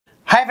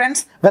Hi friends,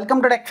 welcome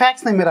to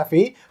TechFacts. నేను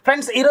Rafi.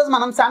 Friends ఈ రోజు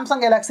మనం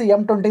Samsung Galaxy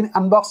M20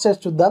 అన్బాక్స్ చేసి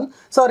చూద్దాం.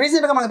 సో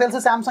రీసెంట్ గా మనకు తెలుసు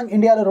Samsung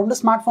ఇండియాలో రెండు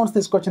స్మార్ట్ ఫోన్స్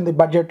తీసుకొచ్చింది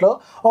బడ్జెట్ లో.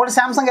 ఒకటి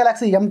Samsung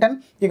Galaxy M10,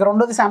 ఇక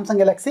రెండోది Samsung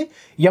Galaxy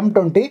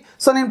M20.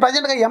 సో నేను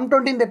ప్రెజెంట్ గా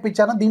M20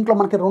 తెప్పించాను. దీంట్లో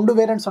మనకి రెండు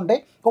వేరియంట్స్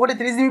ఉంటాయి. ఒకటి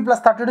 3GB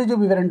plus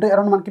 32GB variant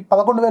around మనకి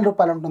 11,000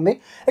 రూపాయలు ఉంటుంది.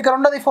 ఇక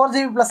రెండోది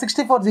 4GB ప్లస్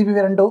 64GB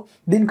వేరియంట్,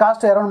 దీని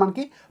కాస్ట్ అరౌండ్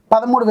మనకి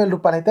 13,000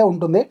 రూపాయలు అయితే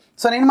ఉంటుంది.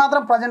 సో నేను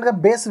మాత్రం ప్రజెంట్గా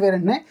బేస్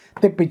వేరియంట్నే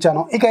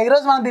తెప్పించాను. ఇక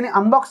ఈరోజు మనం దీన్ని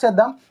అన్బాక్స్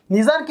చేద్దాం.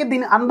 నిజానికి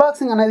దీని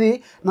అన్బాక్సింగ్ అనేది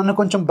నన్ను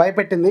కొంచెం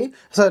భయపెట్టింది.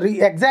 సో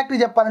ఎగ్జాక్ట్లీ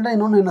చెప్పాలంటే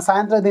నేను నిన్న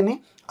సాయంత్రం దీన్ని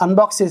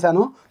అన్బాక్స్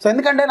చేశాను. సో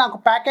ఎందుకంటే నాకు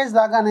ప్యాకేజ్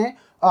రాగానే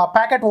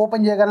ప్యాకెట్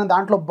ఓపెన్ చేయగానే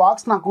దాంట్లో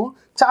బాక్స్ నాకు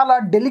చాలా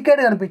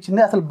డెలికేట్గా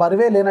అనిపించింది, అసలు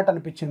బరువే లేనట్టు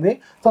అనిపించింది.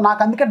 సో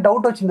నాకు అందుకే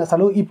డౌట్ వచ్చింది,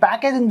 అసలు ఈ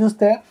ప్యాకేజింగ్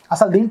చూస్తే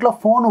అసలు దీంట్లో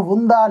ఫోన్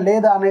ఉందా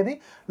లేదా అనేది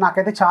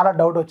నాకైతే చాలా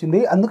డౌట్ వచ్చింది.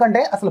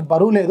 ఎందుకంటే అసలు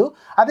బరువు లేదు.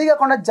 అదే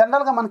కాకుండా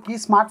జనరల్గా మనకి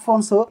స్మార్ట్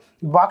ఫోన్స్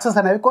బాక్సెస్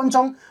అనేవి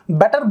కొంచెం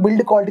బెటర్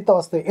బిల్డ్ క్వాలిటీతో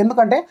వస్తాయి.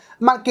 ఎందుకంటే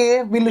మనకి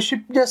వీళ్ళు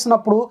షిప్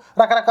చేస్తున్నప్పుడు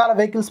రకరకాల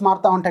వెహికల్స్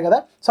మారుతూ ఉంటాయి కదా,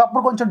 సో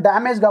అప్పుడు కొంచెం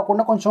డ్యామేజ్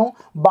కాకుండా కొంచెం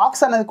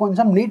బాక్స్ అనేది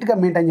కొంచెం నీట్గా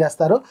మెయింటైన్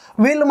చేస్తారు.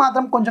 వీళ్ళు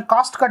మాత్రం కొంచెం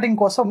కాస్ట్ కటింగ్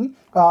కోసం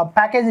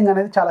ప్యాకేజింగ్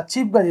అనేది చాలా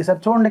చీప్గా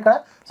చేశారు. చూడండి ఇక్కడ.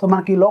 సో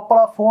మనకి లోపల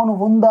ఫోన్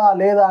ఉందా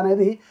లేదా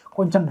అనేది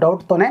కొంచెం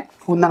డౌట్తోనే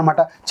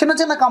ఉందన్నమాట. చిన్న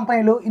చిన్న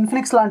కంపెనీలు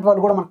ఇన్ఫినిక్స్ లాంటి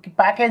వాళ్ళు కూడా మనకి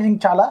ప్యాకేజింగ్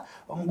చాలా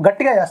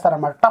గట్టిగా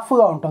చేస్తారన్నమాట,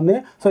 టఫ్గా ఉంటుంది.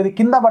 సో ఇది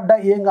కింద పడ్డా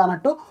ఏం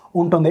కానట్టు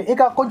ఉంటుంది.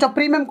 ఇక కొంచెం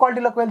ప్రీమియం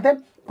క్వాలిటీలోకి వెళ్తే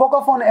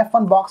పోకోఫోన్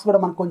F1 బాక్స్ కూడా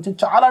మనకు కొంచెం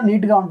చాలా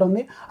నీట్గా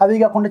ఉంటుంది, అది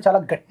కాకుండా చాలా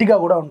గట్టిగా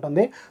కూడా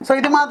ఉంటుంది. సో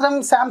ఇది మాత్రం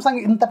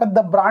శాంసంగ్ ఇంత పెద్ద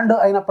బ్రాండ్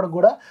అయినప్పుడు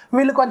కూడా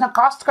వీళ్ళు కొంచెం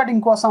కాస్ట్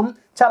కటింగ్ కోసం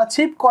చాలా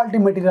చీప్ క్వాలిటీ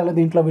మెటీరియల్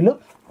దీంట్లో వీళ్ళు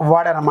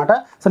వాడారనమాట.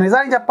 సో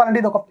నిజానికి చెప్పాలంటే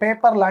ఇది ఒక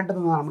పేపర్ లాంటిది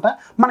అనమాట.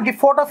 మనకి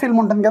ఫోటో ఫిల్మ్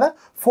ఉంటుంది కదా,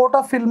 ఫోటో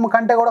ఫిల్మ్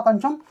కంటే కూడా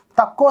కొంచెం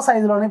తక్కువ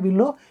సైజులోనే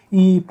వీళ్ళు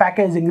ఈ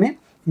ప్యాకేజింగ్ని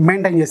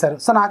మెయింటైన్ చేశారు.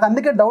 సో నాకు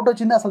అందుకే డౌట్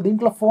వచ్చింది, అసలు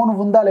దీంట్లో ఫోన్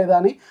ఉందా లేదా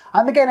అని.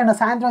 అందుకే నేను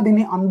సాయంత్రం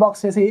దీన్ని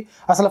అన్బాక్స్ చేసి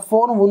అసలు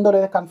ఫోన్ ఉందో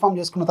లేదా కన్ఫర్మ్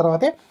చేసుకున్న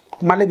తర్వాతే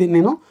మళ్ళీ దీన్ని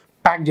నేను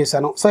ప్యాక్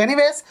చేశాను. సో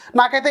ఎనీవేస్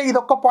నాకైతే ఇది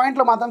ఒక్క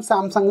పాయింట్లో మాత్రం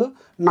శాంసంగ్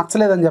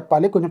నచ్చలేదని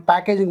చెప్పాలి. కొంచెం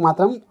ప్యాకేజింగ్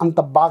మాత్రం అంత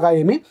బాగా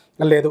ఏమీ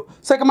లేదు.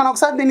 సో ఇక మనం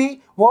ఒకసారి దీన్ని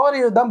ఓవర్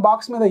చూద్దాం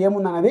బాక్స్ మీద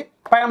ఏముందనేది.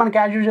 పైన మనకి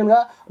యాజ్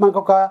యూజువల్గా మనకు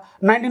ఒక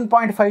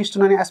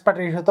 19.5:9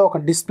 ఆస్పెక్ట్ రేషియోతో ఒక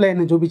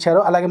డిస్ప్లేని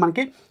చూపించారు. అలాగే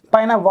మనకి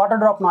పైన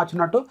వాటర్ డ్రాప్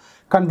నాచున్నట్టు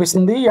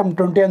కనిపిస్తుంది.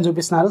 M20 అని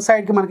చూపిస్తున్నారు.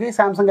 సైడ్కి మనకి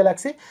Samsung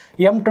Galaxy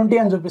M20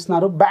 అని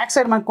చూపిస్తున్నారు. బ్యాక్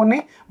సైడ్ మనకు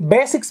కొన్ని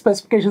బేసిక్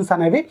స్పెసిఫికేషన్స్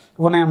అనేవి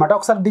ఉన్నాయన్నమాట.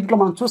 ఒకసారి దీంట్లో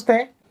మనం చూస్తే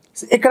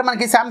ఇక్కడ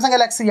మనకి Samsung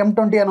Galaxy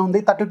M20 అని ఉంది,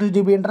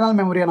 32GB ఇంటర్నల్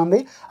మెమరీ అని ఉంది,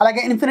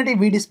 అలాగే ఇన్ఫినిటీ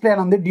V డిస్ప్లే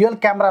అని ఉంది, డ్యూయల్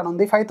కెమెరా అని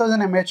ఉంది,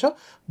 5000 mAh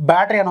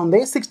బ్యాటరీ అని ఉంది,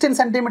 16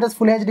 cm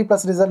full HD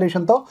plus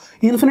రిజల్యూషన్తో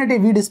infinity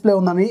V display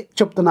ఉందని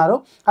చెప్తున్నారు.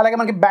 అలాగే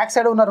మనకి బ్యాక్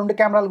సైడ్ ఉన్న రెండు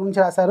కెమెరాల గురించి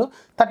రాశారు.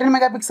 13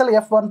 MP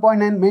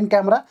f1.9 మెయిన్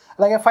కెమెరా,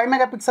 అలాగే 5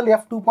 MP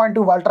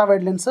f2.2 ultra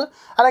wide lens,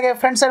 అలాగే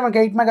ఫ్రంట్ సైడ్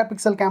మనకి 8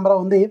 MP కెమెరా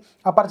ఉంది,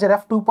 అపర్చర్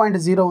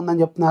f2.0 ఉందని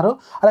చెప్తున్నారు.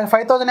 అలాగే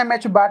 5000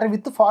 mAh battery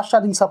with fast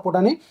charging support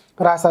అని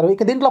రాశారు.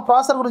 ఇక దీంట్లో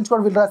ప్రాసెసర్ గురించి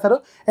కూడా వీళ్ళు రాశారు.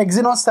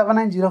 Exynos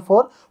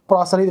 7904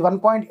 ప్రాసెసర్, ఇది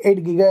 1.8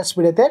 GHz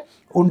స్పీడ్ అయితే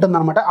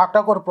ఉంటుందన్నమాట,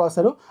 Octa-core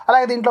ప్రాసెసర్.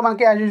 అలాగే దీంట్లో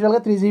మనకి యాజ్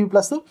యూజువల్గా 3GB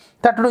plus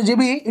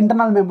 32GB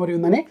internal memory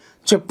ఉందని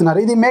చెప్తున్నారు.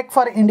 ఇది మేక్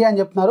ఫర్ ఇండియా అని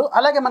చెప్తున్నారు.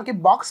 అలాగే మనకి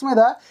బాక్స్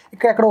మీద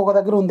ఇక్కడ ఒక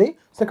దగ్గర ఉంది.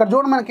 సో ఇక్కడ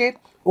చూడండి మనకి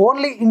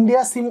ఓన్లీ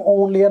ఇండియా సిమ్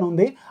ఓన్లీ అని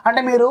ఉంది.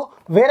 అంటే మీరు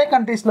వేరే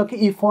కంట్రీస్లోకి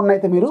ఈ ఫోన్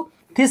అయితే మీరు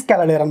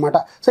తీసుకెళ్ళలేరు అనమాట.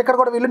 సో ఇక్కడ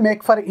కూడా వీళ్ళు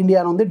మేక్ ఫర్ ఇండియా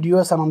అని ఉంది,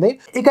 డ్యూఎస్ అని ఉంది.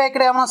 ఇక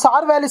ఇక్కడ ఏమైనా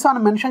సార్ వాల్యూస్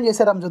అని మెన్షన్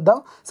చేశారని చూద్దాం.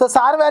 సో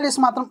సార్ వాల్యూస్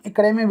మాత్రం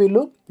ఇక్కడేమీ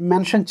వీళ్ళు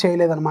మెన్షన్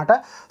చేయలేదన్నమాట.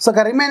 సో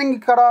ఇక రిమైనింగ్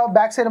ఇక్కడ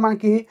బ్యాక్ సైడ్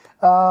మనకి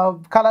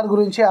కలర్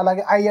గురించి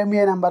అలాగే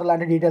IMEI నెంబర్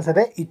లాంటి డీటెయిల్స్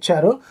అయితే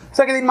ఇచ్చారు. సో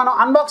ఇక దీన్ని మనం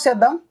అన్బాక్స్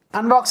చేద్దాం.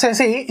 అన్బాక్స్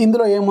చేసి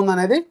ఇందులో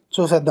ఏముందనేది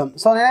చూసేద్దాం.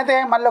 సో నేనైతే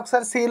మళ్ళీ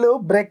ఒకసారి సీలు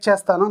బ్రేక్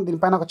చేస్తాను.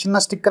 దీనిపైన ఒక చిన్న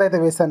స్టిక్కర్ అయితే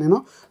వేసాను నేను.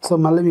 సో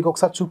మళ్ళీ మీకు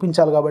ఒకసారి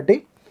చూపించాలి కాబట్టి.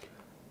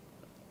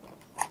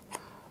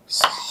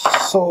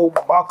 సో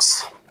బాక్స్,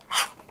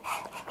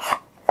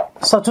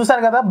 సో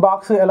చూసారు కదా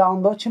బాక్స్ ఎలా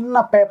ఉందో, చిన్న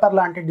పేపర్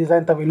లాంటి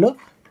డిజైన్తో వీళ్ళు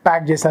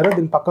ప్యాక్ చేశారు.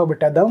 దీన్ని పక్కకు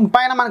పెట్టేద్దాం.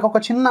 పైన మనకి ఒక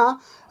చిన్న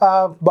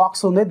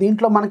బాక్స్ ఉంది.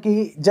 దీంట్లో మనకి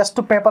జస్ట్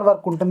పేపర్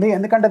వర్క్ ఉంటుంది,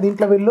 ఎందుకంటే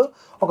దీంట్లో వీళ్ళు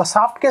ఒక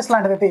సాఫ్ట్ కేస్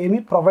లాంటిది అయితే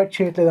ఏమీ ప్రొవైడ్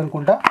చేయట్లేదు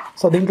అనుకుంటా.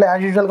 సో దీంట్లో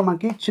యాజ్ యూజువల్గా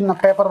మనకి చిన్న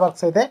పేపర్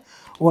వర్క్స్ అయితే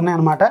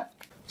ఉన్నాయన్నమాట.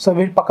 సో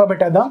వీటి పక్కకు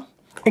పెట్టేద్దాం.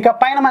 ఇక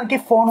పైన మనకి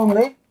ఫోన్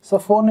ఉంది. సో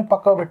ఫోన్ని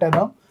పక్కకు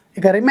పెట్టేద్దాం.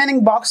 ఇక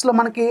రిమైనింగ్ బాక్స్లో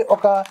మనకి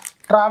ఒక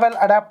travel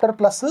adapter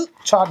plus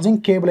charging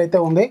cable అయితే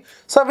ఉంది.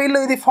 సో వీళ్ళు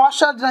ఇది ఫాస్ట్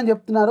ఛార్జర్ అని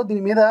చెప్తున్నారు.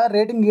 దీని మీద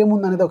రేటింగ్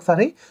ఏముంది అనేది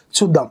ఒకసారి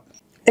చూద్దాం.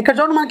 ఇక్కడ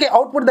చూడండి మనకి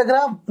అవుట్పుట్ దగ్గర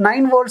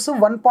 9 volts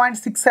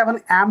 1.67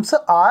 amps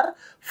are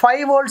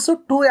 5 volts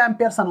 2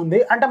 amperes అని ఉంది.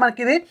 అంటే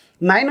మనకి ఇది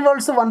 9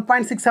 volts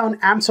 1.67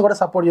 amps కూడా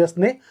సపోర్ట్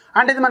చేస్తుంది.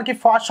 అంటే ఇది మనకి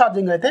ఫాస్ట్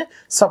ఛార్జింగ్ అయితే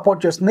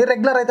సపోర్ట్ చేస్తుంది.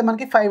 రెగ్యులర్ అయితే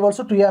మనకి 5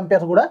 volts 2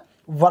 amperes కూడా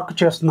వర్క్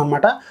చేస్తుంది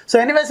అనమాట. సో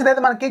ఎనీవేస్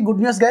ఇదైతే మనకి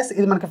గుడ్ న్యూస్ గైస్,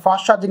 ఇది మనకి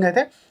ఫాస్ట్ ఛార్జింగ్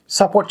అయితే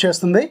సపోర్ట్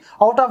చేస్తుంది.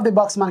 అవుట్ ఆఫ్ ది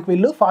బాక్స్ మనకి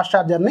వీళ్ళు ఫాస్ట్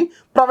ఛార్జర్ని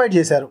ప్రొవైడ్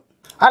చేశారు.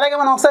 అలాగే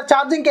మనం ఒకసారి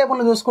ఛార్జింగ్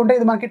కేబుల్ని చూసుకుంటే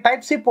ఇది మనకి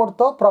Type-C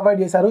పోర్ట్తో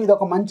ప్రొవైడ్ చేశారు. ఇది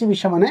ఒక మంచి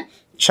విషయం అనే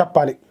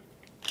చెప్పాలి.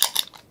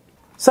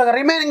 సో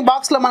రిమైనింగ్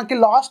బాక్స్లో మనకి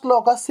లాస్ట్లో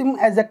ఒక సిమ్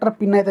ఎజెక్టర్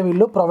పిన్ అయితే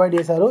వీళ్ళు ప్రొవైడ్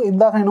చేశారు.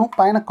 ఇందాక నేను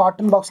పైన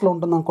కాటన్ బాక్స్లో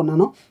ఉంటుంది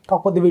అనుకున్నాను,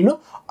 కాకపోతే వీళ్ళు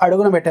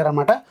అడుగున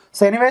పెట్టారనమాట.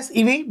 సో ఎనీవేస్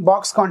ఇవి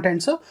బాక్స్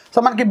కాంటెంట్స్.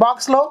 సో మనకి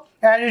బాక్స్లో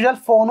as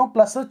usual phone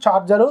plus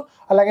charger,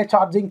 అలాగే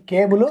ఛార్జింగ్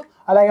కేబుల్,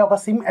 అలాగే ఒక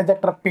సిమ్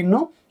ఎజెక్టర్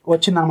పిన్ను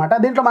వచ్చిందనమాట.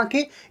 దీంట్లో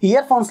మనకి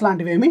ఇయర్ ఫోన్స్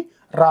లాంటివి ఏమీ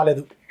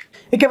రాలేదు.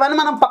 ఇక ఇవన్నీ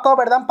మనం పక్కకు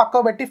పెడదాం.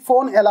 పక్కకు పెట్టి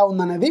ఫోన్ ఎలా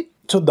ఉందనేది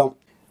చూద్దాం.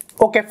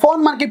 ఓకే, ఫోన్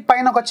మనకి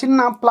పైన ఒక చిన్న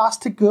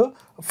ప్లాస్టిక్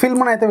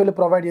ఫిల్మ్ని అయితే వీళ్ళు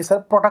ప్రొవైడ్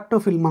చేశారు, ప్రొటెక్టివ్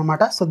ఫిల్మ్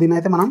అనమాట. సో దీన్ని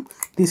అయితే మనం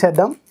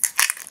తీసేద్దాం.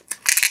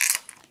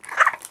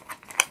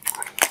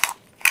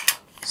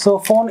 సో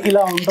ఫోన్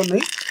ఇలా ఉంటుంది.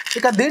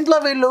 ఇక దీంట్లో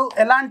వీళ్ళు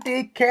ఎలాంటి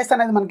కేస్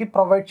అనేది మనకి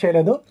ప్రొవైడ్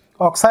చేయలేదు.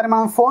 ఒకసారి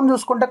మనం ఫోన్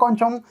చూసుకుంటే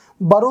కొంచెం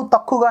బరువు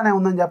తక్కువగానే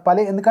ఉందని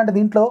చెప్పాలి. ఎందుకంటే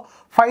దీంట్లో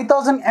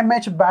 5000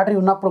 mAh బ్యాటరీ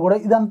ఉన్నప్పుడు కూడా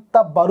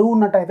ఇదంతా బరువు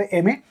ఉన్నట్టయితే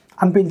ఏమీ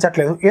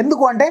అనిపించట్లేదు.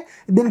 ఎందుకు అంటే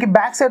దీనికి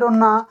బ్యాక్ సైడ్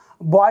ఉన్న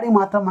బాడీ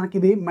మాత్రం మనకి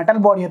ఇది మెటల్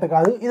బాడీ అయితే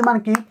కాదు, ఇది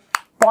మనకి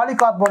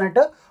పాలికార్బోనేట్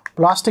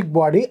ప్లాస్టిక్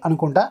బాడీ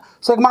అనుకుంటా.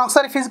 సో ఇక మనం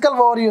ఒకసారి ఫిజికల్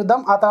ఓవర్ చూద్దాం,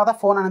 ఆ తర్వాత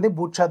ఫోన్ అనేది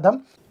బూట్ చేద్దాం.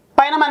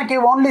 పైన మనకి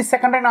only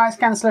secondary noise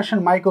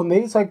cancellation mic ఉంది.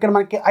 సో ఇక్కడ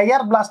మనకి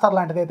ఐఆర్ బ్లాస్టర్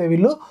లాంటిది అయితే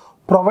వీళ్ళు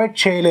ప్రొవైడ్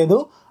చేయలేదు.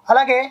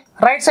 అలాగే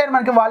రైట్ సైడ్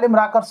మనకి వాల్యూమ్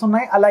రాకర్స్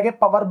ఉన్నాయి, అలాగే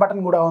పవర్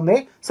బటన్ కూడా ఉంది.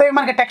 సో ఇవి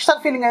మనకి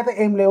టెక్స్చర్ ఫీలింగ్ అయితే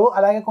ఏం లేవు,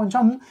 అలాగే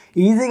కొంచెం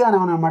ఈజీగానే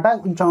ఉన్నాయన్నమాట.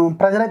 కొంచెం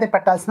ప్రెజర్ అయితే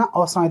పెట్టాల్సిన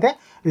అవసరం అయితే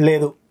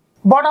లేదు.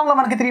 బాటంలో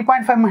మనకి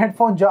 3.5 హెడ్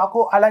ఫోన్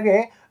జాకు, అలాగే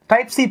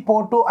టైప్ సి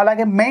పోర్టు,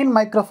 అలాగే మెయిన్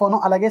మైక్రోఫోను,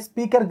 అలాగే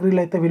స్పీకర్ గ్రిల్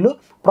అయితే వీళ్ళు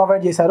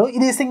ప్రొవైడ్ చేశారు.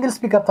 ఇది సింగిల్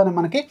స్పీకర్తోనే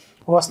మనకి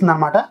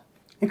వస్తుందన్నమాట.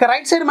 ఇక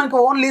రైట్ సైడ్ మనకి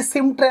ఓన్లీ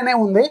సిమ్ ట్రేనే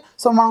ఉంది.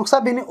 సో మనం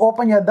ఒకసారి దీన్ని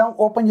ఓపెన్ చేద్దాం.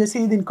 ఓపెన్ చేసి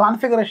దీని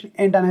కాన్ఫిగరేషన్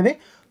ఏంటనేది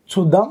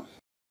చూద్దాం.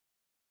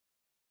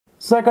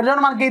 సో ఇక్కడ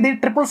చూడండి మనకి ఇది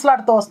ట్రిపుల్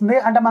స్లాట్తో వస్తుంది.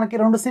 అంటే మనకి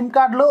 2 సిమ్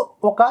కార్డులు,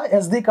 ఒక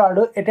SD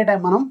card at a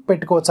time మనం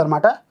పెట్టుకోవచ్చు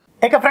అనమాట.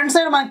 ఇక ఫ్రంట్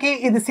సైడ్ మనకి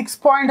ఇది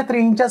 6.3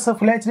 inches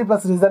full HD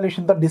plus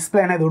రిజల్యూషన్తో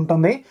display అనేది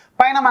ఉంటుంది.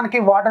 పైన మనకి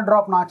వాటర్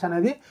డ్రాప్ నాచ్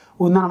అనేది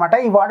ఉందన్నమాట.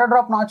 ఈ వాటర్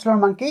డ్రాప్ నాచ్లో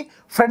మనకి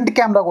ఫ్రంట్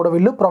కెమెరా కూడా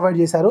వీళ్ళు ప్రొవైడ్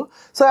చేశారు.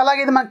 సో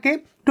అలాగే ఇది మనకి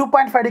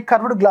 2.5D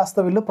కర్వ్డ్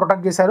గ్లాస్తో వీళ్ళు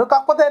ప్రొటెక్ట్ చేశారు.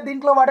 కాకపోతే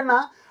దీంట్లో వాడిన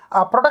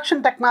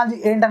ప్రొడక్షన్ టెక్నాలజీ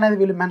ఏంటనేది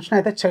వీళ్ళు మెన్షన్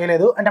అయితే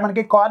చేయలేదు. అంటే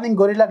మనకి కార్నింగ్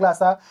గొరిల్లా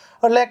గ్లాసా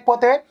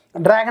లేకపోతే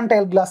డ్రాగన్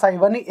టైల్ గ్లాసా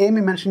ఇవన్నీ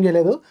ఏమీ మెన్షన్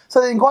చేయలేదు. సో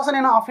దీనికోసం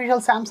నేను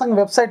అఫీషియల్ సామ్సంగ్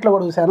వెబ్సైట్లో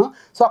కూడా చూశాను.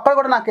 సో అక్కడ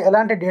కూడా నాకు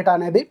ఎలాంటి డేటా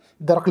అనేది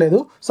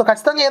దొరకలేదు. సో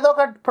ఖచ్చితంగా ఏదో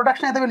ఒక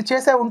ప్రొడక్షన్ అయితే వీళ్ళు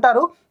చేసే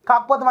ఉంటారు,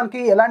 కాకపోతే మనకి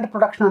ఎలాంటి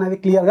ప్రొడక్షన్ అనేది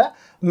క్లియర్గా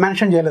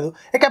మెన్షన్ చేయలేదు.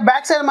 ఇక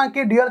బ్యాక్ సైడ్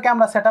మనకి డ్యూయల్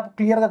కెమెరా సెటప్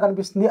క్లియర్గా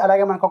కనిపిస్తుంది.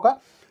 అలాగే మనకు ఒక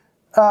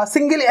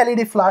సింగిల్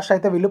ఎల్ఈడి ఫ్లాష్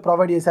అయితే వీళ్ళు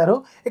ప్రొవైడ్ చేశారు.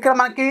 ఇక్కడ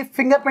మనకి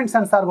ఫింగర్ ప్రింట్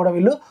సెన్సార్ కూడా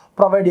వీళ్ళు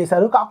ప్రొవైడ్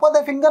చేశారు. కాకపోతే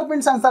ఫింగర్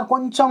ప్రింట్ సెన్సార్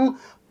కొంచెం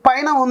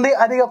పైన ఉంది,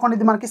 అది కాకుండా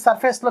ఇది మనకి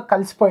సర్ఫేస్లో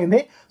కలిసిపోయింది.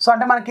 సో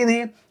అంటే మనకి ఇది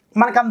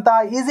మనకంత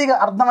ఈజీగా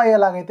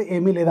అర్థమయ్యేలాగైతే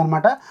ఏమీ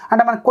లేదనమాట.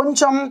 అంటే మనకు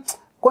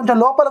కొంచెం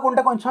లోపలికి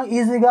ఉంటే కొంచెం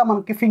ఈజీగా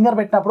మనకి ఫింగర్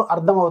పెట్టినప్పుడు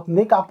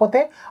అర్థమవుతుంది. కాకపోతే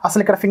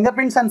అసలు ఇక్కడ ఫింగర్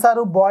ప్రింట్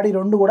సెన్సారు బాడీ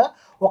రెండు కూడా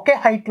ఒకే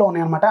హైట్లో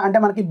ఉన్నాయి అనమాట. అంటే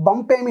మనకి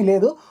బంప్ ఏమీ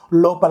లేదు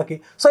లోపలికి.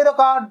 సో ఇది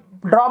ఒక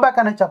డ్రాబ్యాక్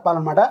అనేది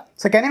చెప్పాలన్నమాట.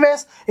 సో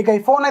ఎనీవేస్ ఇక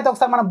ఈ ఫోన్ అయితే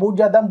ఒకసారి మనం బూట్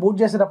చేద్దాం. బూట్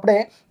చేసేటప్పుడే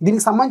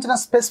దీనికి సంబంధించిన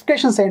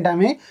స్పెసిఫికేషన్స్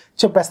ఏంటని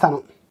చెప్పేస్తాను.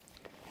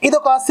 ఇది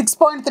ఒక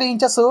 6.3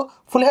 inches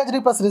full HD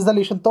plus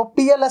రిజల్యూషన్తో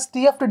PLS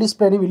TFT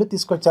డిస్ప్లేని వీళ్ళు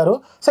తీసుకొచ్చారు.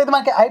 సో ఇది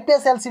మనకి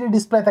IPS LCD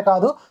డిస్ప్లే అయితే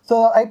కాదు. సో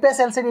IPS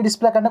LCD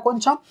డిస్ప్లే కంటే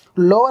కొంచెం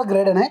లోవర్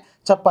గ్రేడ్ అనే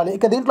చెప్పాలి.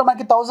 ఇక దీంట్లో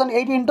మనకి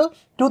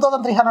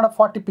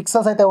 1080x2340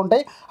 పిక్సెల్స్ అయితే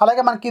ఉంటాయి.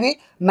 అలాగే మనకి ఇది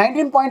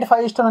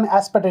 19.5:9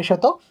 ఆస్పెక్ట్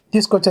రేషియోతో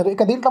తీసుకొచ్చారు.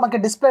 ఇక దీంట్లో మనకి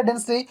డిస్ప్లే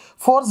డెన్సిటీ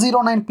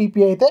 409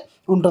 ppi అయితే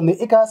ఉంటుంది.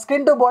 ఇక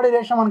స్క్రీన్ టు బాడీ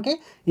రేషియో మనకి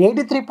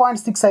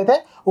 83.6 అయితే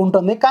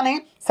ఉంటుంది. కానీ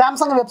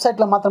సామ్సంగ్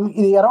వెబ్సైట్లో మాత్రం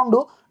ఇది అరౌండ్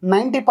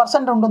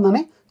 90%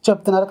 ఉంటుందని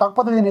చెప్తున్నారు.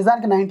 కాకపోతే ఇది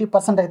నిజానికి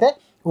 90% అయితే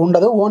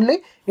ఉండదు, ఓన్లీ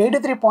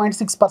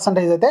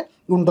 83.6% అయితే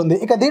ఉంటుంది.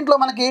 ఇక దీంట్లో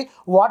మనకి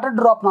వాటర్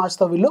డ్రాప్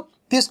నాచ్తో వీళ్ళు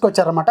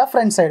తీసుకొచ్చారన్నమాట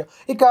ఫ్రంట్ సైడ్.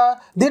 ఇక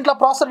దీంట్లో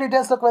ప్రాసెసర్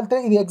డీటెయిల్స్లోకి వెళ్తే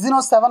ఇది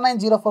Exynos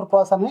 7904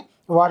 ప్రాసెసర్ని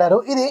వాడారు.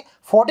 ఇది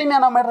 14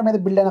 nanometer మీద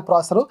బిల్డ్ అయిన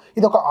ప్రాసెసర్.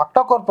 ఇది ఒక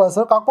Octa-core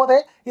ప్రాసెసర్, కాకపోతే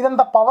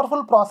ఇదంత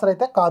పవర్ఫుల్ ప్రాసెసర్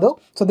అయితే కాదు.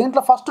 సో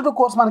దీంట్లో ఫస్ట్ 2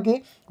 కోర్స్ మనకి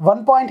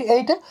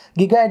 1.8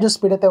 GHz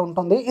స్పీడ్ అయితే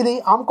ఉంటుంది. ఇది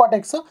ARM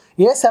Cortex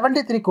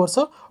A73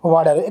 కోర్సు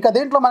వాడారు. ఇక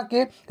దీంట్లో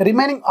మనకి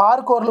రిమైనింగ్ 6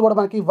 కోర్లు కూడా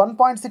మనకి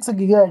 1.6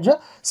 GHz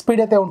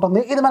స్పీడ్ అయితే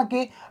ఉంటుంది. ఇది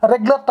మనకి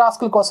రెగ్యులర్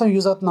టాస్క్ల కోసం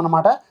యూజ్ అవుతుంది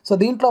అనమాట. సో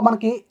దీంట్లో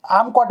మనకి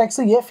ARM Cortex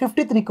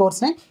A53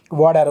 కోర్స్ని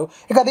వాడారు.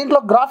 ఇక దీంట్లో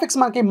గ్రాఫిక్స్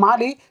మనకి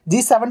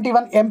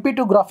Mali-G71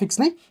 MP2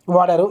 గ్రాఫిక్స్ని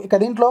వాడారు. ఇక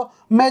దీంట్లో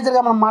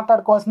మేజర్గా మనం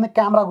మాట్లాడుకోవాల్సింది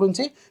కెమెరా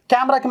గురించి.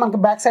 కెమెరాకి మనకి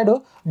back side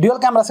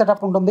dual camera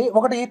setup ఉంటుంది.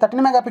 ఒకటి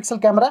 13 MP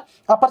కెమెరా,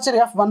 అపర్చర్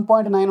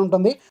f1.9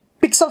 ఉంటుంది.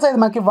 పిక్సెల్ సైజ్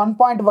మనకి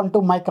 1.12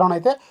 మైక్రాన్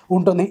అయితే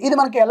ఉంటుంది. ఇది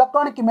మనకి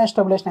ఎలక్ట్రానిక్ ఇమేజ్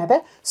స్టెబిలేషన్ అయితే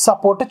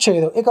సపోర్ట్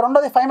చేయదు. ఇక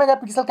రెండోది 5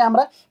 MP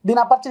కెమెరా, దీని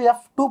అపర్చర్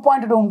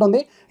f2.2 ఉంటుంది.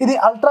 ఇది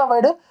అల్ట్రా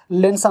వైడ్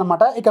లెన్స్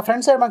అనమాట. ఇక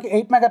ఫ్రంట్ సైడ్ మనకి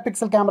 8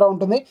 MP కెమెరా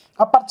ఉంటుంది,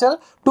 అపర్చర్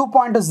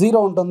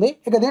 2.0 ఉంటుంది.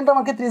 ఇక దీంట్లో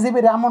మనకి 3GB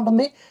ర్యామ్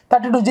ఉంటుంది,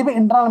 32GB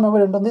ఇంటర్నల్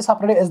మెమరీ ఉంటుంది,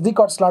 సపరేట్ SD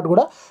కార్డ్ స్లాట్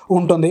కూడా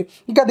ఉంటుంది.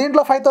 ఇక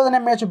దీంట్లో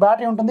 5000 mAh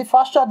బ్యాటరీ ఉంటుంది,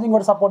 ఫాస్ట్ ఛార్జింగ్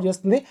కూడా సపోర్ట్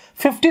చేస్తుంది.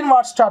 15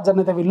 వాట్స్ ఛార్జర్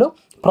అయితే వీళ్ళు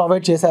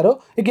ప్రొవైడ్ చేశారు.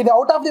 ఇక ఇది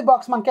అవుట్ ఆఫ్ ది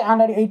బాక్స్ మనకి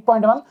Android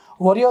 8.1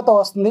 Oreoతో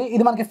వస్తుంది.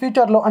 ఇది మనకి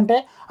ఫ్యూచర్లో అంటే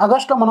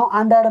ఆగస్ట్లో మనం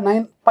Android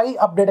 9 పై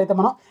అప్డేట్ అయితే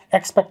మనం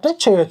ఎక్స్పెక్ట్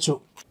చేయొచ్చు.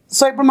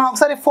 సో ఇప్పుడు మనం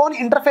ఒకసారి ఫోన్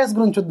ఇంటర్ఫేస్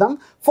గురించి చూద్దాం.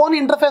 ఫోన్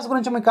ఇంటర్ఫేస్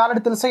గురించి మీకు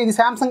ఆల్రెడీ తెలుసు, ఇది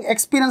సామ్సంగ్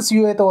ఎక్స్పీరియన్స్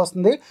యూఐ అయితే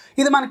వస్తుంది.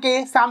 ఇది మనకి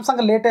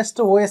సామ్సంగ్ లేటెస్ట్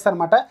ఓఎస్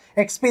అనమాట,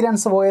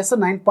 ఎక్స్పీరియన్స్ ఓఎస్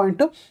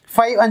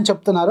 9.5 అని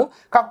చెప్తున్నారు.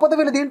 కాకపోతే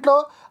వీళ్ళు దీంట్లో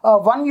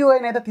వన్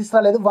యూఐని అయితే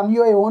తీసుకురాలేదు. వన్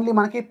యూఐ ఓన్లీ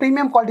మనకి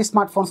ప్రీమియం క్వాలిటీ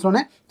స్మార్ట్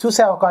ఫోన్స్లోనే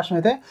చూసే అవకాశం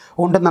అయితే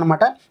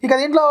ఉంటుందన్నమాట. ఇక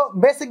దీంట్లో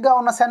బేసిక్గా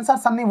ఉన్న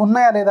సెన్సార్స్ అన్నీ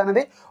ఉన్నాయా లేదా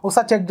అనేది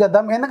ఒకసారి చెక్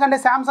చేద్దాం. ఎందుకంటే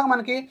సామ్సంగ్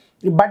మనకి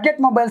బడ్జెట్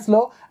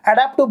మొబైల్స్లో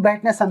అడాప్టివ్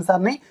బ్రైట్నెస్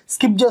సెన్సార్ని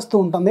స్కిప్ చేస్తూ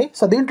ఉంటుంది.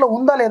 సో దీంట్లో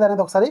ఉందా లేదా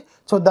అనేది ఒకసారి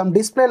చూద్దాం.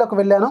 డిస్ప్లేలోకి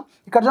వెళ్ళాను,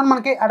 ఇక్కడ చూడండి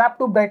మనకి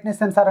అడాప్టివ్ బ్రైట్నెస్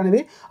సెన్సార్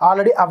అనేది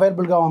ఆల్రెడీ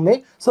అవైలబుల్గా ఉంది.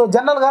 సో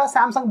జనరల్గా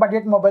సామ్సంగ్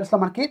బడ్జెట్ మొబైల్స్లో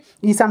మనకి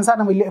ఈ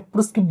సెన్సార్ని వీళ్ళు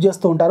ఎప్పుడు స్కిప్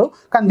చేస్తూ ఉంటారు,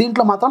 కానీ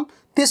దీంట్లో మాత్రం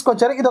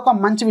తీసుకొచ్చారు. ఇది ఒక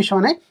మంచి విషయం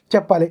అనే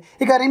చెప్పాలి.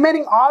 ఇక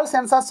రిమైనింగ్ ఆల్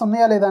సెన్సార్స్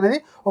ఉన్నాయా లేదా అనేది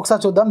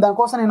ఒకసారి చూద్దాం.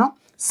 దానికోసం నేను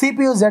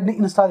CPU Zని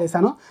ఇన్స్టాల్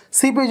చేశాను.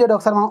 CPU Z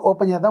ఒకసారి మనం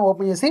ఓపెన్ చేద్దాం.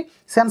 ఓపెన్ చేసి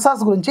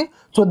సెన్సార్స్ గురించి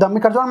చూద్దాం.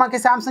 ఇక్కడ చూడండి మనకి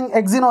సామ్సంగ్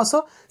ఎగ్జినోస్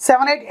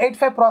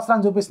 7885 ప్రాసెసర్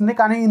అని చూపిస్తుంది,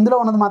 కానీ ఇందులో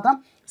ఉన్నది మాత్రం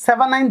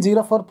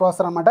 7904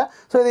 ప్రాసెసర్ అనమాట.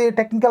 సో ఇది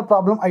టెక్నికల్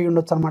ప్రాబ్లం అయి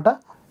ఉండొచ్చు అనమాట.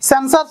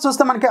 సెన్సార్స్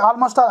చూస్తే మనకి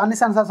ఆల్మోస్ట్ అన్ని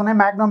సెన్సార్స్ ఉన్నాయి.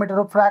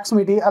 మ్యాగ్నోమీటర్,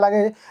 ప్రాక్సిమిటీ,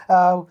 అలాగే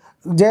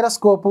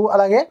జైరోస్కోపు,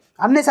 అలాగే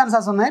అన్ని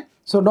సెన్సార్స్ ఉన్నాయి.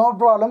 సో నో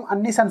ప్రాబ్లం,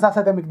 అన్ని సెన్సార్స్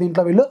అయితే మీకు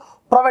దీంట్లో వీళ్ళు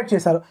ప్రొవైడ్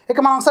చేశారు. ఇక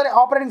మనం ఒకసారి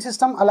ఆపరేటింగ్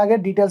సిస్టమ్ అలాగే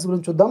డీటెయిల్స్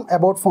గురించి చూద్దాం.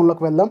 అబౌట్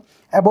ఫోన్లోకి వెళ్దాం.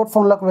 అబౌట్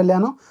ఫోన్లోకి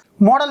వెళ్ళాను.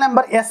 మోడల్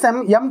నెంబర్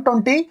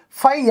SM-M20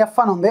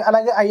 అని ఉంది,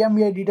 అలాగే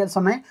IMEI డీటెయిల్స్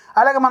ఉన్నాయి.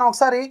 అలాగే మనం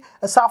ఒకసారి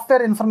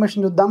సాఫ్ట్వేర్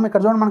ఇన్ఫర్మేషన్ చూద్దాం.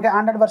 ఇక్కడ చూడండి మనకి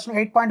ఆండ్రాయిడ్ వర్షన్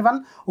 8.1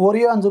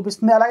 Oreo అని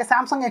చూపిస్తుంది. అలాగే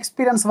సామ్సంగ్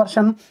ఎక్స్పీరియన్స్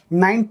వర్షన్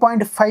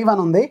 9.5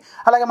 అని ఉంది.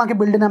 అలాగే మనకి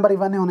బిల్డ్ నెంబర్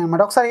ఇవన్నీ ఉన్నాయి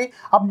అన్నమాట. ఒకసారి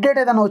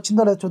అప్డేట్ ఏదైనా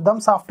వచ్చిందో లేదో చూద్దాం.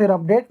 సాఫ్ట్వేర్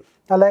అప్డేట్,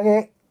 అలాగే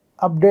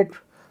అప్డేట్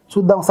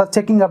చూద్దాం ఒకసారి.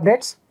 Checking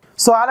updates.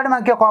 సో ఆల్రెడీ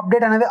మనకి ఒక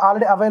అప్డేట్ అనేది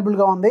ఆల్రెడీ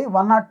అవైలబుల్గా ఉంది.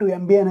 102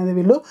 MB అనేది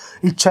వీళ్ళు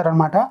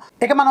ఇచ్చారనమాట.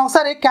 ఇక మనం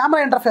ఒకసారి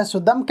కెమెరా ఇంటర్ఫేస్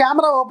చూద్దాం.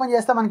 కెమెరా ఓపెన్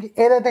చేస్తే మనకి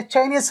ఏదైతే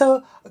చైనీస్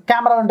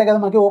కెమెరాలు ఉంటాయి కదా,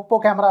 మనకి ఒప్పో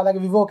కెమెరా అలాగే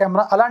వివో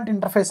కెమెరా అలాంటి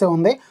ఇంటర్ఫేసే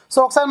ఉంది. సో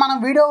ఒకసారి మనం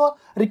వీడియో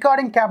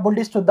రికార్డింగ్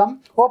క్యాపబిలిటీస్ చూద్దాం.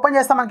 ఓపెన్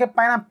చేస్తే మనకి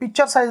పైన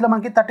పిక్చర్ సైజ్లో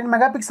మనకి 13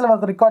 మెగాపిక్సెల్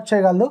వరకు రికార్డ్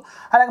చేయగలదు.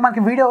 అలాగే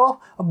మనకి వీడియో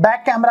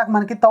బ్యాక్ కెమెరాకి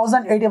మనకి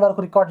 1080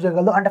 వరకు రికార్డ్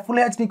చేయగలదు, అంటే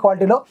ఫుల్ HD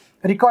క్వాలిటీలో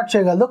రికార్డ్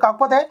చేయగలదు.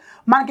 కాకపోతే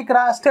మనకి ఇక్కడ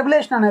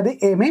స్టెబిలేషన్ అనేది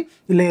ఏమీ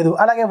లేదు.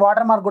 అలాగే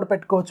వాటర్ మార్క్ కూడా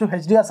పెట్టుకోవచ్చు,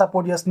 HDR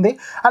సపోర్ట్ చేస్తుంది.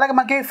 అలాగే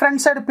మనకి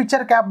ఫ్రంట్ సైడ్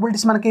పిక్చర్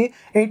క్యాపబిలిటీస్ మనకి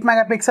 8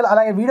 మెగాపిక్సెల్,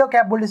 అలాగే వీడియో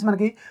క్యాపబిలిటీస్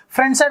మనకి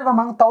ఫ్రంట్ సైడ్ కూడా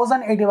మనం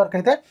 1080 వరకు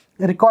అయితే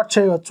రికార్డ్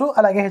చేయవచ్చు.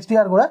 అలాగే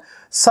HDR కూడా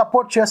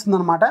సపోర్ట్ చేస్తుంది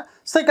అనమాట.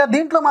 సో ఇక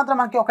దీంట్లో మాత్రం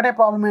మనకి ఒకటే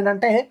ప్రాబ్లం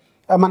ఏంటంటే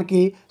మనకి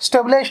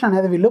స్టెబిలేషన్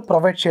అనేది వీళ్ళు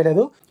ప్రొవైడ్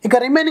చేయలేదు. ఇక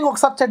రిమైనింగ్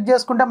ఒకసారి చెక్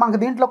చేసుకుంటే మనకి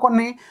దీంట్లో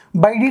కొన్ని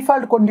బై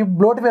డిఫాల్ట్ కొన్ని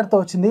బ్లోట్వేర్తో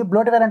వచ్చింది.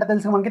 బ్లోట్వేర్ అంటే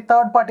తెలిసి మనకి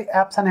థర్డ్ పార్టీ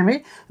యాప్స్ అనేవి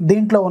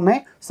దీంట్లో ఉన్నాయి.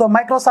 సో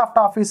మైక్రోసాఫ్ట్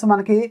ఆఫీస్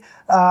మనకి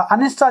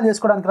అన్ఇన్స్టాల్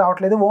చేసుకోవడానికి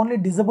రావట్లేదు, ఓన్లీ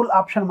డిజబుల్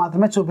ఆప్షన్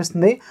మాత్రమే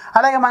చూపిస్తుంది.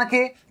 అలాగే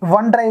మనకి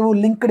వన్ డ్రైవ్,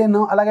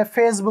 లింక్డ్ఇన్, అలాగే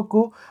ఫేస్బుక్,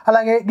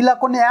 అలాగే ఇలా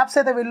కొన్ని యాప్స్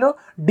అయితే వీళ్ళు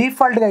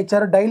డిఫాల్ట్గా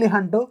ఇచ్చారు. డైలీ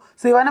హంట్,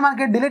 సో ఇవన్నీ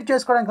మనకి డిలీట్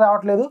చేసుకోవడానికి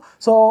రావట్లేదు.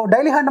 సో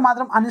డైలీ హంట్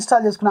మాత్రం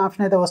అన్ఇన్స్టాల్ చేసుకునే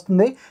ఆప్షన్ అయితే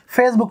వస్తుంది.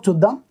 ఫేస్బుక్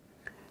చూద్దాం.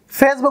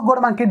 ఫేస్బుక్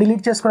కూడా మనకి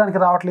డిలీట్ చేసుకోవడానికి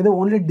రావట్లేదు,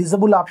 ఓన్లీ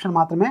డిజబుల్ ఆప్షన్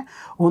మాత్రమే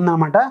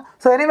ఉందన్నమాట.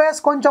 సో ఎనీవేస్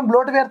కొంచెం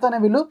బ్లోట్వేర్తోనే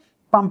వీళ్ళు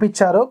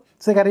పంపించారు.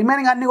 సో ఇక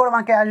రిమైనింగ్ అన్నీ కూడా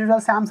మనకి యాజ్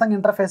యూజువల్ సామ్సంగ్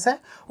ఇంటర్ఫేసే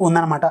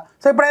ఉందన్నమాట.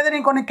 సో ఇప్పుడైతే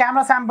నేను కొన్ని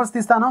కెమెరా శాంపిల్స్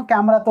తీస్తాను.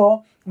 కెమెరాతో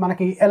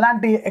మనకి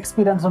ఎలాంటి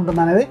ఎక్స్పీరియన్స్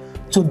ఉంటుంది అనేది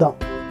చూద్దాం.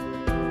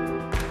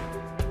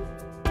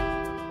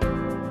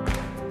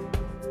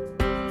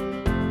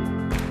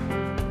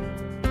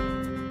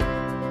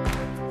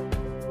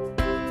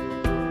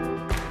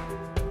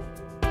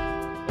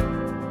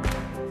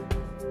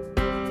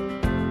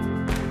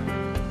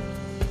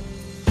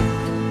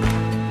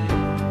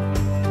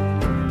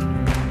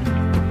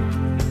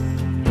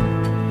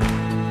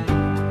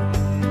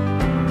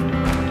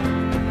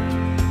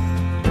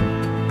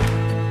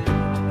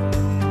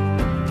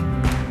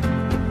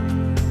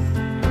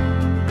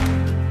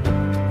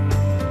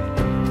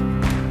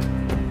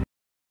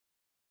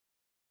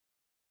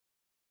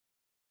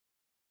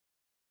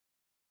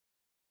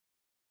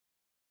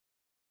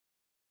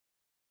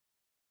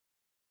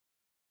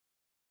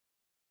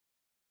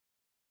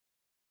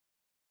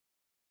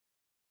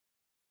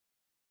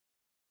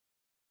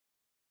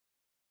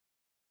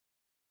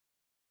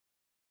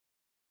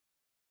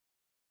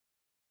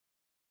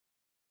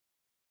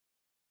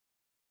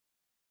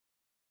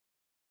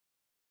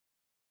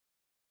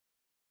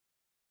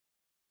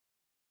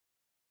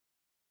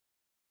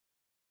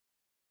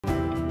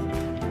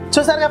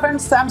 చూసారుగా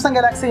ఫ్రెండ్స్, సామ్సంగ్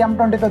గెలాక్సీ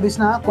M20తో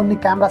తీసిన కొన్ని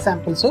కెమెరా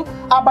శాంపిల్స్.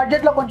 ఆ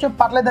బడ్జెట్లో కొంచెం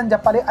పర్లేదని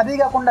చెప్పాలి. అదే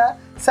కాకుండా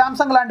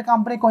సామ్సంగ్ లాంటి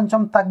కంపెనీ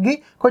కొంచెం తగ్గి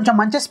కొంచెం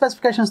మంచి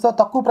స్పెసిఫికేషన్స్తో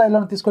తక్కువ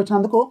ప్రైస్లో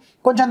తీసుకొచ్చినందుకు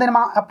కొంచెం దీన్ని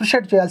మనం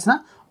అప్రిషియేట్ చేయాల్సిన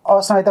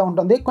అవసరం అయితే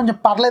ఉంటుంది. కొంచెం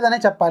పర్లేదనే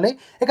చెప్పాలి.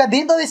 ఇక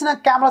దీంతో తీసిన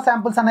కెమెరా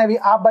శాంపిల్స్ అనేవి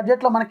ఆ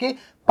బడ్జెట్లో మనకి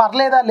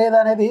పర్లేదా లేదా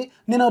అనేది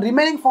నేను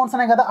రిమైనింగ్ ఫోన్స్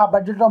అనే కదా ఆ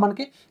బడ్జెట్లో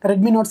మనకి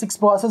Redmi note 6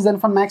 Pro,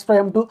 Zenfone max Pro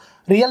M2,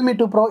 Realme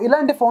 2 Pro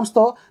ఇలాంటి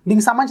ఫోన్స్తో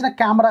దీనికి సంబంధించిన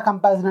కెమెరా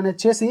కంపారిజన్ అనేది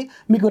చేసి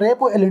మీకు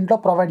రేపు ఎల్లుండిలో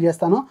ప్రొవైడ్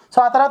చేస్తాను. సో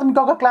ఆ తర్వాత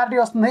మీకు ఒక క్లారిటీ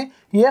వస్తుంది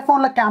ఏ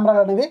ఫోన్లో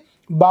కెమెరాలు అనేది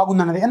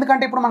బాగుందన్నది.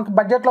 ఎందుకంటే ఇప్పుడు మనకి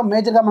బడ్జెట్లో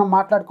మేజర్గా మనం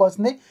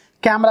మాట్లాడుకోవాల్సింది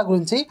కెమెరా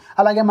గురించి,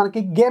 అలాగే మనకి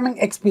గేమింగ్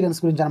ఎక్స్పీరియన్స్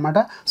గురించి అనమాట.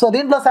 సో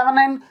దీంట్లో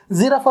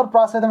 7904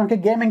 ప్రాసెసర్ అయితే మనకి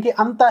గేమింగ్కి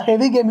అంత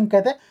హెవీ గేమింగ్కి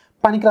అయితే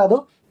పనికిరాదు.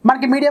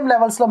 మనకి మీడియం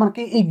లెవెల్స్లో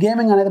మనకి ఈ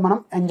గేమింగ్ అనేది మనం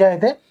ఎంజాయ్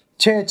అయితే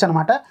చేయొచ్చు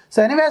అనమాట. సో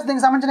ఎనీవేస్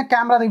దీనికి సంబంధించిన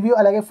కెమెరా రివ్యూ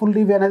అలాగే ఫుల్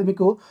రివ్యూ అనేది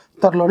మీకు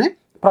త్వరలోనే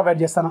ప్రొవైడ్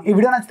చేస్తాను. ఈ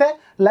వీడియో నచ్చితే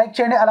లైక్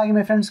చేయండి, అలాగే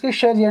మీ ఫ్రెండ్స్కి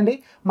షేర్ చేయండి.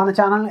 మన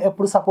ఛానల్ని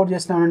ఎప్పుడు సపోర్ట్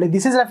చేస్తూనే ఉండండి.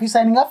 This is Rafi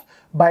signing off.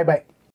 By by.